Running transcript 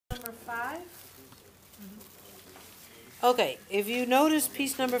5. Okay, if you notice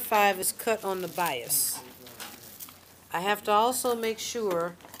piece number 5 is cut on the bias. I have to also make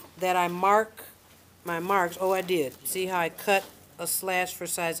sure that I mark my marks. Oh, I did. See how I cut a slash for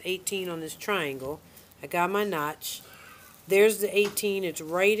size 18 on this triangle? I got my notch. There's the 18. It's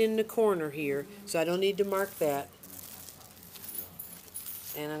right in the corner here, so I don't need to mark that.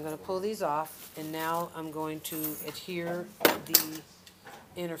 And I'm going to pull these off, and now I'm going to adhere the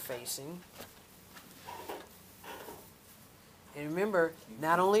interfacing. And remember,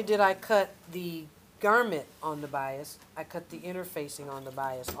 not only did I cut the garment on the bias, I cut the interfacing on the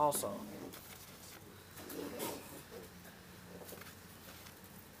bias also.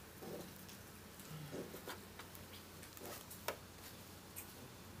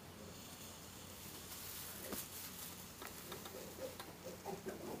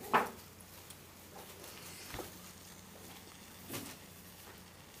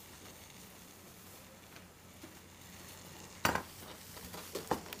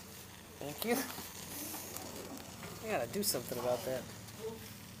 Thank you. I gotta do something about that.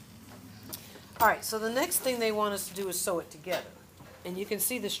 Alright, so the next thing they want us to do is sew it together. And you can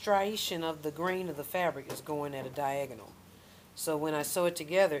see the striation of the grain of the fabric is going at a diagonal. So when I sew it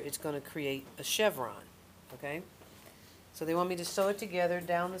together, it's going to create a chevron. Okay? So they want me to sew it together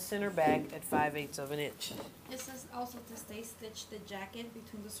down the center back at 5/8 of an inch. It says also to stay stitch the jacket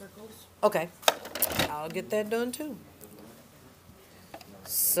between the circles. Okay. I'll get that done too.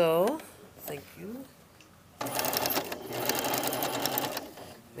 So, thank you.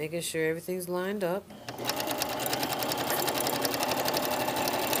 Making sure everything's lined up.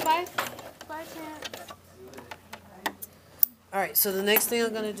 Bye, Pants. Alright, so the next thing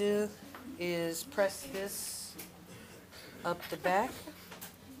I'm going to do is press this up the back.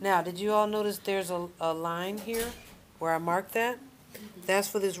 Now, did you all notice there's a line here where I marked that? That's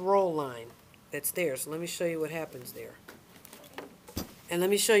for this roll line that's there. So let me show you what happens there. And let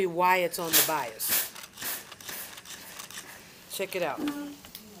me show you why it's on the bias. Check it out.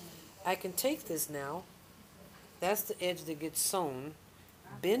 I can take this now. That's the edge that gets sewn.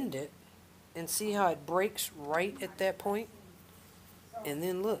 Bend it and see how it breaks right at that point? And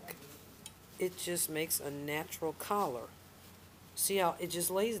then look. It just makes a natural collar. See how it just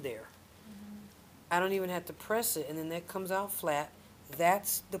lays there? I don't even have to press it, and then that comes out flat.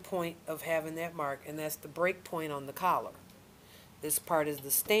 That's the point of having that mark, and that's the break point on the collar. This part is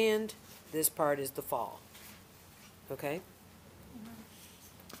the stand, this part is the fall. Okay?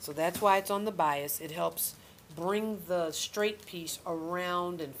 So that's why it's on the bias. It helps bring the straight piece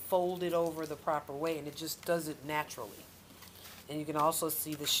around and fold it over the proper way, and it just does it naturally. And you can also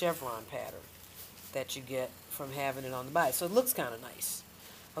see the chevron pattern that you get from having it on the bias. So it looks kind of nice.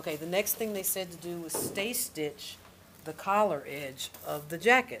 Okay, the next thing they said to do was stay stitch the collar edge of the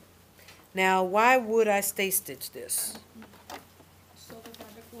jacket. Now, why would I stay stitch this? So the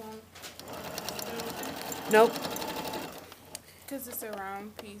fabric won't. Nope. Because it's a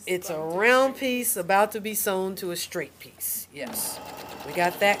round piece. It's a round piece about to be sewn to a straight piece. Yes. We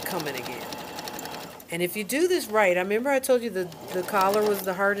got that coming again. And if you do this right, I remember I told you the collar was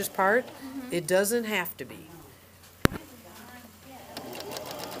the hardest part. It doesn't have to be.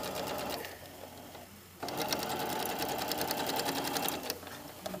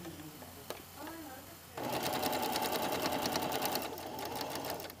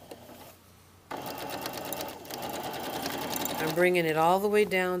 I'm bringing it all the way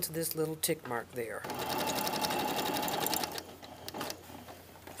down to this little tick mark there.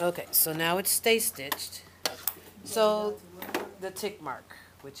 Okay, so now it's stay stitched. So the tick mark,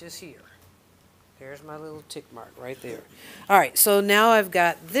 which is here. There's my little tick mark right there. All right, so now I've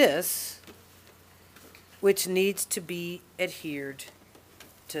got this, which needs to be adhered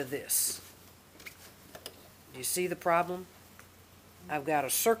to this. Do you see the problem? I've got a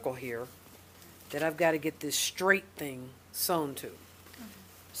circle here that I've got to get this straight thing sewn to.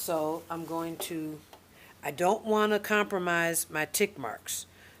 So I'm going to, I don't want to compromise my tick marks.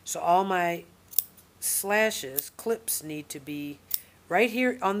 So all my slashes, clips need to be right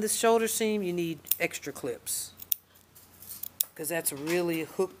here on this shoulder seam. You need extra clips because that's a really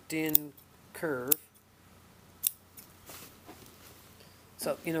hooked in curve.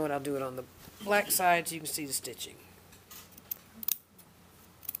 So you know what, I'll do it on the black side so you can see the stitching.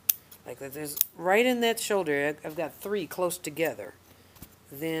 Like that. There's right in that shoulder, I've got 3 close together.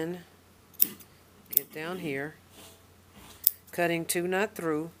 Then get down here, cutting 2 not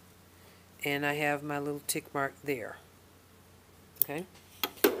through, and I have my little tick mark there. Okay?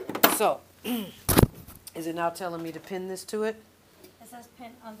 So, is it now telling me to pin this to it? It says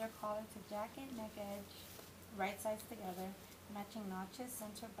pin under collar to jacket, neck edge, right sides together, Matching notches,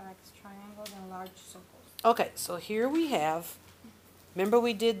 center backs, triangles, and large circles. Okay, so here we have, remember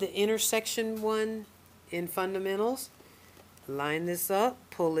we did the intersection one in fundamentals? Line this up,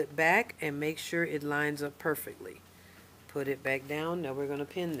 pull it back, and make sure it lines up perfectly. Put it back down. Now we're going to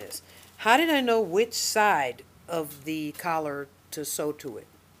pin this. How did I know which side of the collar to sew to it?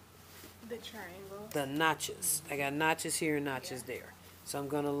 The triangle. The notches. I got notches here and notches there. So I'm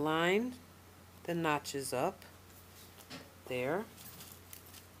going to line the notches up there.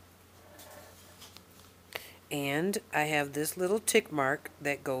 And I have this little tick mark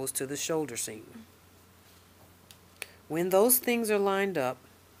that goes to the shoulder seam. When those things are lined up,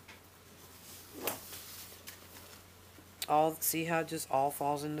 see how it just all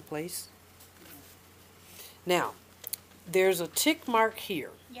falls into place? Now, there's a tick mark here.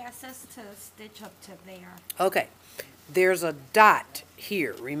 Yeah, it says to stitch up to there. Okay, there's a dot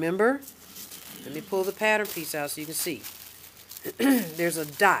here, remember? Let me pull the pattern piece out so you can see. There's a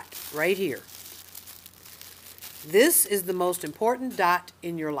dot right here. This is the most important dot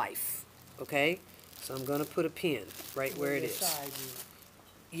in your life, okay? So I'm going to put a pin right where it is.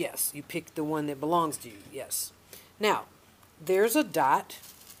 Yes, you pick the one that belongs to you, yes. Now, there's a dot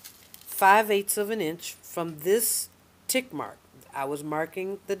 5/8 of an inch from this tick mark. I was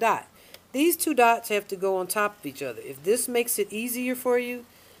marking the dot. These two dots have to go on top of each other. If this makes it easier for you,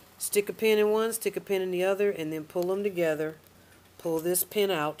 stick a pin in one, stick a pin in the other, and then pull them together. Pull this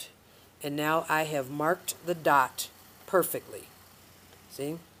pin out, and now I have marked the dot perfectly.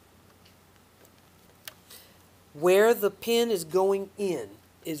 See? Where the pin is going in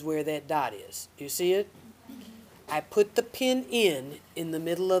is where that dot is. Do you see it? I put the pin in the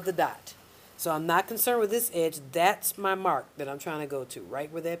middle of the dot. So I'm not concerned with this edge. That's my mark that I'm trying to go to, right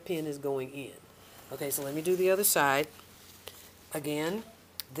where that pin is going in. Okay, so let me do the other side. Again,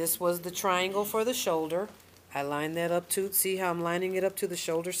 this was the triangle for the shoulder. I lined that up to, see how I'm lining it up to the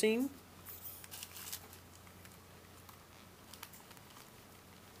shoulder seam?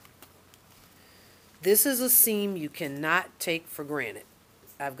 This is a seam you cannot take for granted.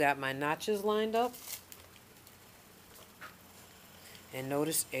 I've got my notches lined up. And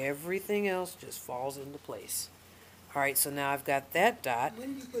notice everything else just falls into place. All right, so now I've got that dot.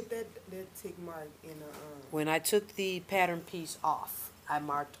 When did you put that tick mark in a? When I took the pattern piece off, I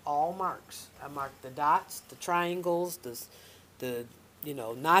marked all marks. I marked the dots, the triangles, the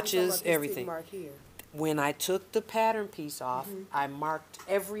notches, everything. Tick mark here. When I took the pattern piece off, I marked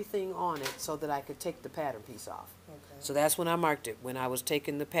everything on it so that I could take the pattern piece off. Okay. So that's when I marked it, when I was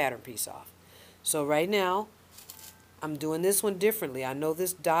taking the pattern piece off. So right now, I'm doing this one differently. I know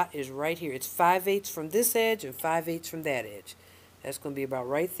this dot is right here. It's 5/8 from this edge and 5/8 from that edge. That's going to be about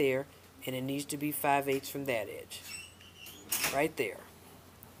right there, and it needs to be 5/8 from that edge. Right there.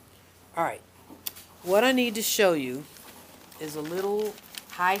 All right. What I need to show you is a little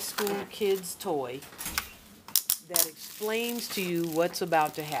high school kid's toy that explains to you what's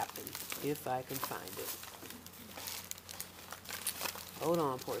about to happen, if I can find it. Hold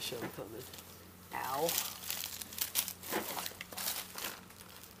on, Portia, I'm coming. Ow.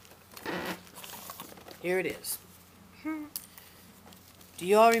 Here it is. Do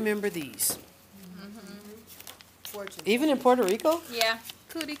you all remember these? Fortune. Even in Puerto Rico? Yeah.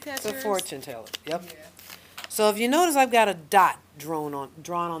 Cootie It's a catchers. fortune teller. Yep. Yeah. So if you notice, I've got a dot drawn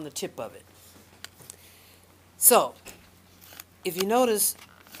on the tip of it. So if you notice,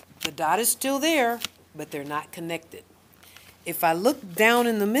 the dot is still there, but they're not connected. If I look down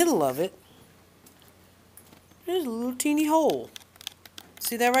in the middle of it, there's a little teeny hole.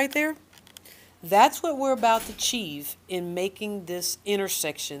 See that right there? That's what we're about to achieve in making this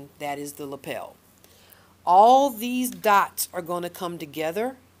intersection that is the lapel. All these dots are going to come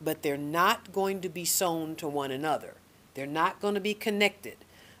together, but they're not going to be sewn to one another. They're not going to be connected.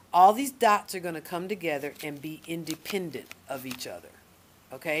 All these dots are going to come together and be independent of each other.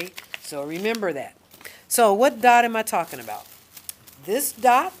 Okay? So remember that. So what dot am I talking about? This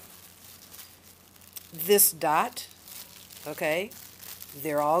dot, okay?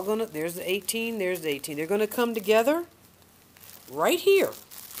 They're all going to, there's the 18, there's the 18. They're going to come together right here,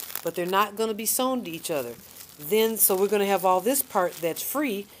 but they're not going to be sewn to each other. Then, so we're going to have all this part that's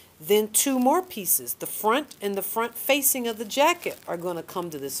free. Then two more pieces, the front and the front facing of the jacket, are going to come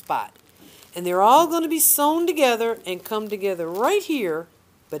to this spot. And they're all going to be sewn together and come together right here,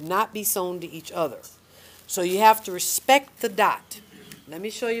 but not be sewn to each other. So you have to respect the dot. Let me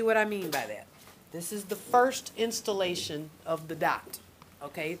show you what I mean by that. This is the first installation of the dot.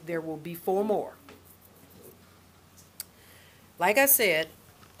 Okay, there will be 4 more. Like I said,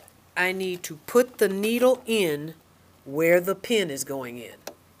 I need to put the needle in where the pin is going in.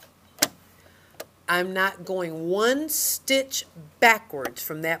 I'm not going one stitch backwards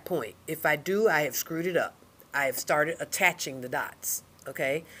from that point. If I do, I have screwed it up. I have started attaching the dots,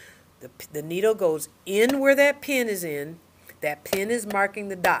 okay? The needle goes in where that pin is in. That pin is marking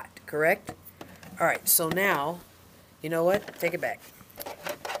the dot, correct? All right, so now, you know what? Take it back.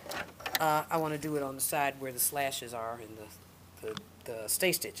 I want to do it on the side where the slashes are in the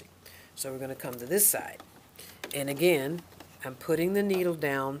stay stitching. So we're going to come to this side. And again, I'm putting the needle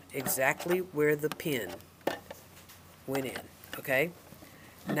down exactly where the pin went in, okay?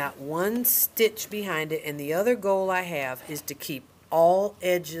 Not one stitch behind it, and the other goal I have is to keep all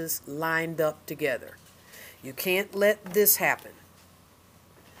edges lined up together. You can't let this happen.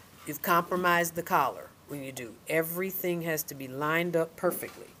 You've compromised the collar when you do. Everything has to be lined up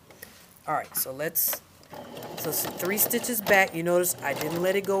perfectly. All right, so so 3 stitches back. You notice I didn't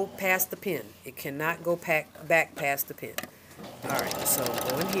let it go past the pin. It cannot go back past the pin. All right, so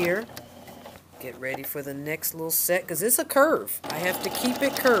go in here. Get ready for the next little set, because it's a curve. I have to keep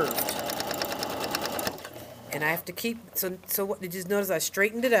it curved. And I have to keep, so what, did you notice I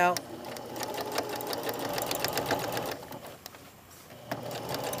straightened it out?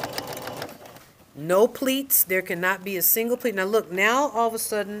 No pleats. There cannot be a single pleat. Now look, now all of a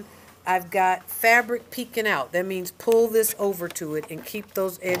sudden I've got fabric peeking out. That means pull this over to it and keep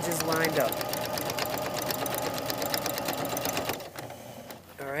those edges lined up.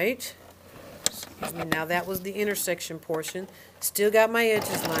 All right. Excuse me. Now that was the intersection portion. Still got my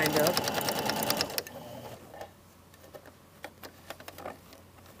edges lined up.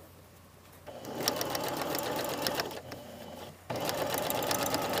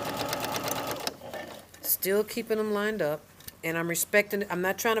 Still keeping them lined up. And I'm respecting it. I'm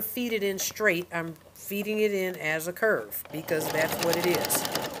not trying to feed it in straight. I'm feeding it in as a curve because that's what it is.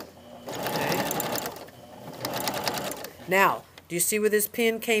 Okay. Now, do you see where this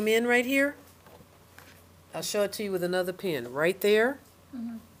pin came in right here? I'll show it to you with another pin. Right there.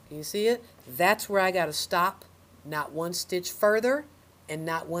 Mm-hmm. Can you see it? That's where I got to stop. Not one stitch further and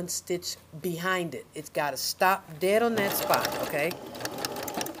not one stitch behind it. It's got to stop dead on that spot, okay?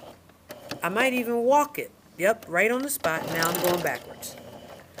 I might even walk it. Yep, right on the spot. Now I'm going backwards.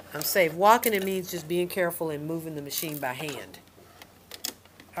 I'm safe. Walking, it means just being careful and moving the machine by hand.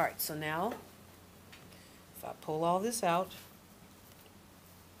 All right, so now, if I pull all this out,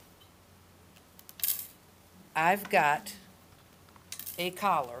 I've got a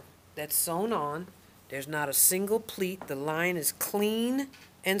collar that's sewn on. There's not a single pleat. The line is clean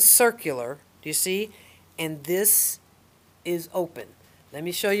and circular. Do you see? And this is open. Let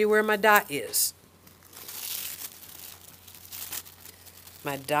me show you where my dot is.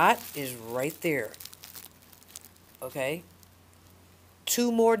 My dot is right there, okay?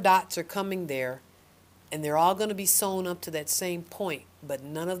 2 more dots are coming there, and they're all going to be sewn up to that same point, but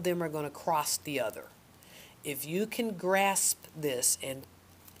none of them are going to cross the other. If you can grasp this, and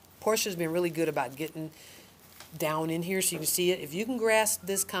Portia's been really good about getting down in here so you can see it. If you can grasp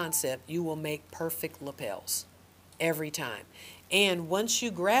this concept, you will make perfect lapels every time. And once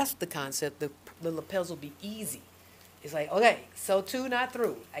you grasp the concept, the lapels will be easy. It's like, okay, so 2 not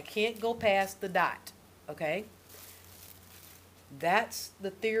through. I can't go past the dot, okay? That's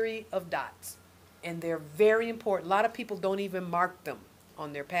the theory of dots. And they're very important. A lot of people don't even mark them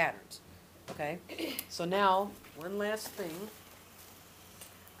on their patterns, okay? So now, one last thing.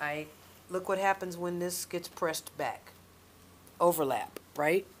 Look what happens when this gets pressed back. Overlap,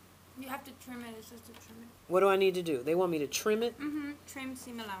 right? You have to trim it. It's just to trim it. What do I need to do? They want me to trim it? Mm-hmm. Trim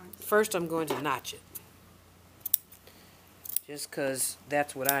seam allowance. First, I'm going to notch it. Just because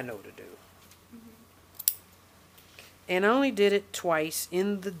that's what I know to do. Mm-hmm. And I only did it twice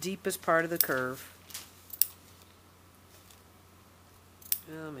in the deepest part of the curve.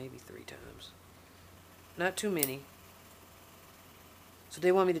 Maybe 3 times. Not too many. So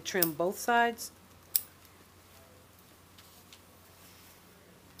they want me to trim both sides?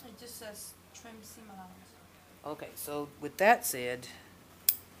 It just says trim seam allowance. Okay, so with that said,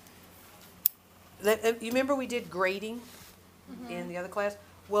 you remember we did grading? Mm-hmm. In the other class?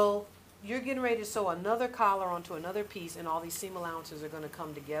 Well, you're getting ready to sew another collar onto another piece, and all these seam allowances are going to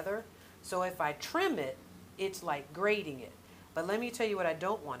come together. So if I trim it, it's like grading it. But let me tell you what I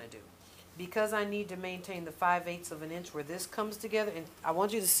don't want to do. Because I need to maintain the 5/8 of an inch where this comes together, and I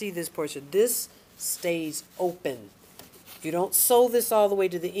want you to see this portion. This stays open. You don't sew this all the way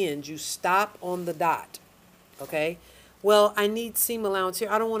to the end. You stop on the dot. Okay? Well, I need seam allowance here.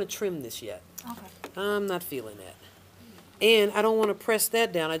 I don't want to trim this yet. Okay. I'm not feeling that. And I don't want to press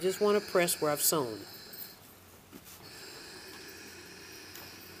that down. I just want to press where I've sewn.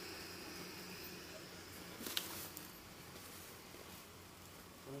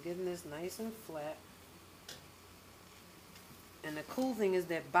 I'm getting this nice and flat. And the cool thing is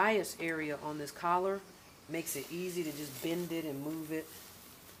that bias area on this collar makes it easy to just bend it and move it.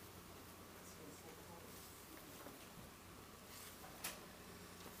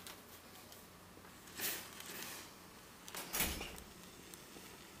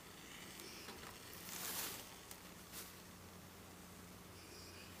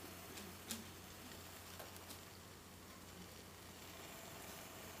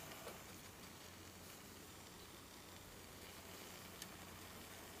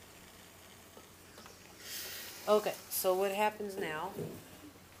 Okay, so what happens now?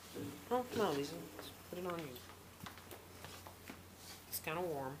 Oh, come on, Lisa. Let's put it on you. It's kind of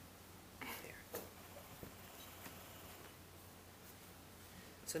warm. There.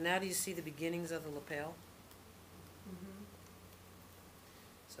 So now do you see the beginnings of the lapel?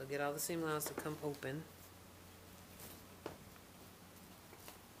 So get all the seam allowance to come open.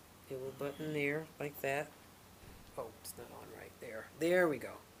 It will button there, like that. Oh, it's not on right there. There we go.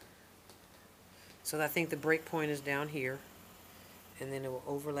 So I think the break point is down here, and then it will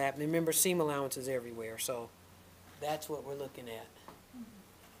overlap. And remember, seam allowance is everywhere, so that's what we're looking at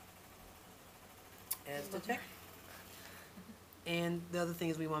as the check. And the other thing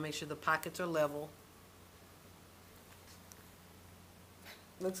is we want to make sure the pockets are level.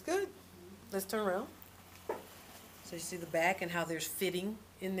 Looks good. Let's turn around. So you see the back and how there's fitting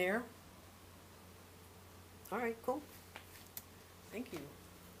in there. All right, cool. Thank you.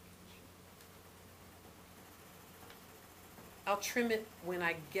 I'll trim it when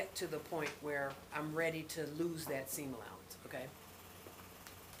I get to the point where I'm ready to lose that seam allowance, okay?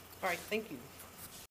 All right, thank you.